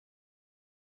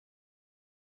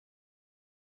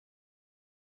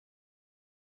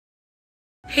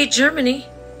Hey, Germany.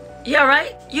 Yeah,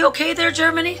 right? You okay there,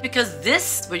 Germany? Because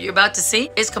this, what you're about to see,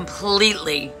 is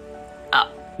completely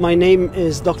up. My name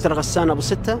is Dr. Ghassan Abu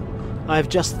Sitta. I've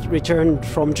just returned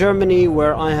from Germany,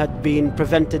 where I had been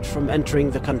prevented from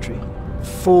entering the country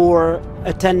for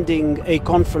attending a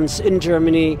conference in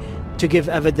Germany to give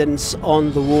evidence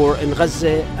on the war in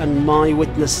Gaza and my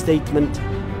witness statement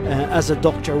as a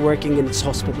doctor working in its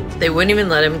hospital. They wouldn't even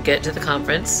let him get to the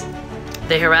conference.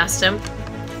 They harassed him.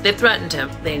 They threatened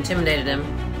him. They intimidated him,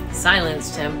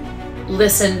 silenced him,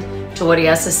 listened to what he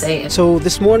has to say. So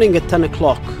this morning at 10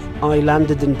 o'clock, I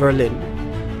landed in Berlin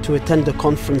to attend a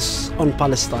conference on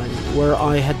Palestine, where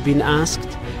I had been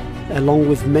asked, along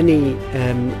with many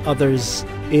others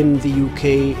in the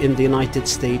UK, in the United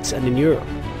States and in Europe,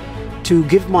 to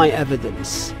give my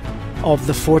evidence of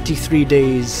the 43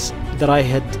 days that I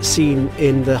had seen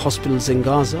in the hospitals in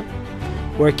Gaza,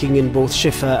 working in both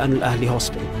Shifa and Al Ahli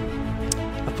Hospital.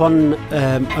 Upon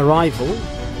arrival,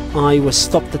 I was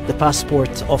stopped at the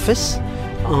passport office.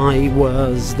 I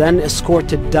was then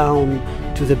escorted down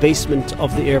to the basement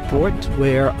of the airport,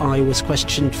 where I was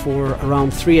questioned for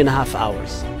around 3.5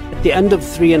 hours. At the end of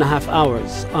 3.5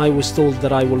 hours, I was told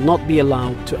that I will not be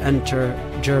allowed to enter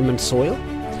German soil,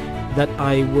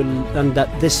 and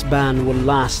that this ban will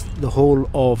last the whole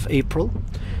of April.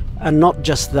 And not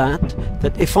just that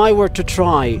if I were to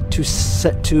try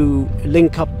to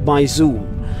link up by Zoom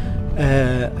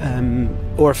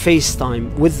or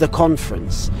FaceTime with the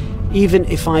conference, even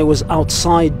if I was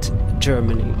outside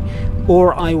Germany,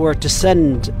 or I were to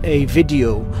send a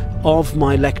video of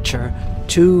my lecture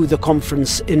to the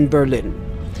conference in Berlin,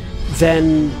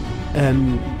 then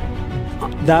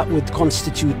that would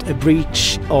constitute a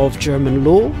breach of German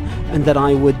law, and that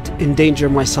I would endanger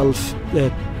myself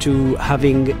to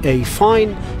having a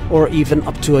fine or even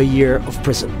up to a year of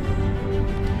prison.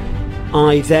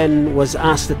 I then was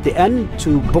asked at the end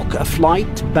to book a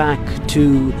flight back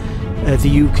to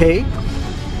the UK.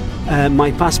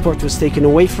 My passport was taken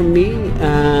away from me,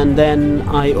 and then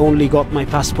I only got my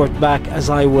passport back as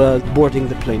I was boarding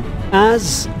the plane.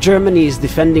 As Germany is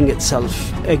defending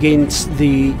itself against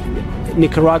the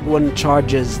Nicaraguan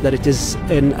charges that it is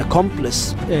an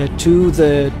accomplice to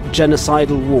the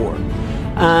genocidal war,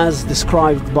 as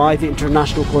described by the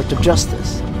International Court of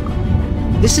Justice,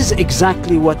 this is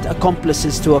exactly what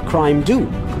accomplices to a crime do.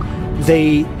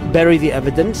 They bury the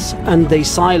evidence and they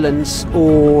silence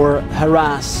or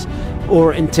harass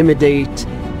or intimidate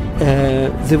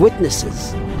the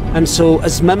witnesses. And so,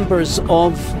 as members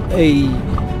of a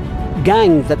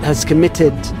gang that has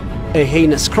committed a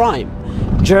heinous crime,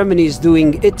 Germany is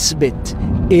doing its bit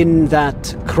in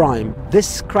that crime.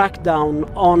 This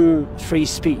crackdown on free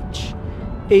speech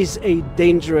is a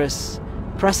dangerous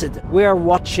precedent. We are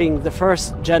watching the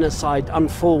first genocide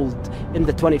unfold in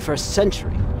the 21st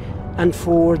century. And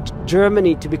for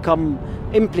Germany to become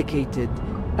implicated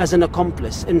as an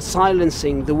accomplice in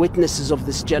silencing the witnesses of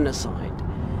this genocide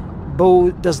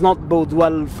does not bode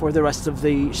well for the rest of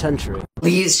the century.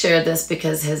 Please share this,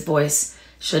 because his voice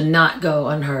should not go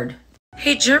unheard.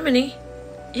 Hey, Germany.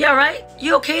 Yeah, right?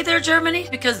 You okay there, Germany?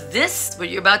 Because this, what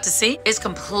you're about to see, is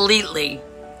completely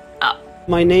up.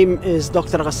 My name is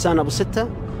Dr. Ghassan Abu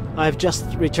Sitta. I've just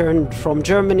returned from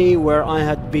Germany, where I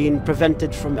had been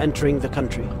prevented from entering the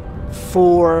country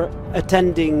for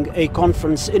attending a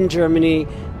conference in Germany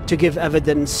to give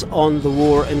evidence on the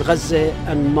war in Gaza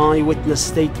and my witness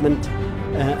statement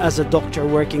as a doctor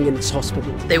working in its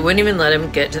hospital. They wouldn't even let him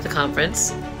get to the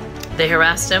conference. They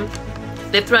harassed him.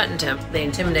 They threatened him. They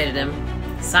intimidated him,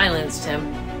 silenced him,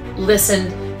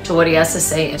 listened to what he has to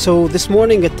say. So this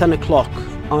morning at 10 o'clock,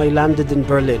 I landed in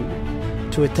Berlin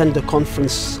to attend a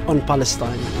conference on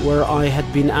Palestine, where I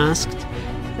had been asked,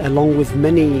 along with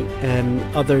many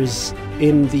others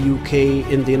in the UK,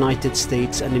 in the United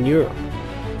States and in Europe,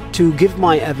 to give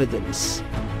my evidence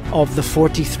of the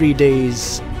 43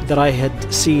 days that I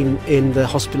had seen in the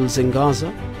hospitals in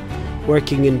Gaza,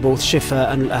 working in both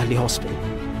Shifa and Al Ahli Hospital.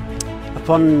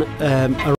 Upon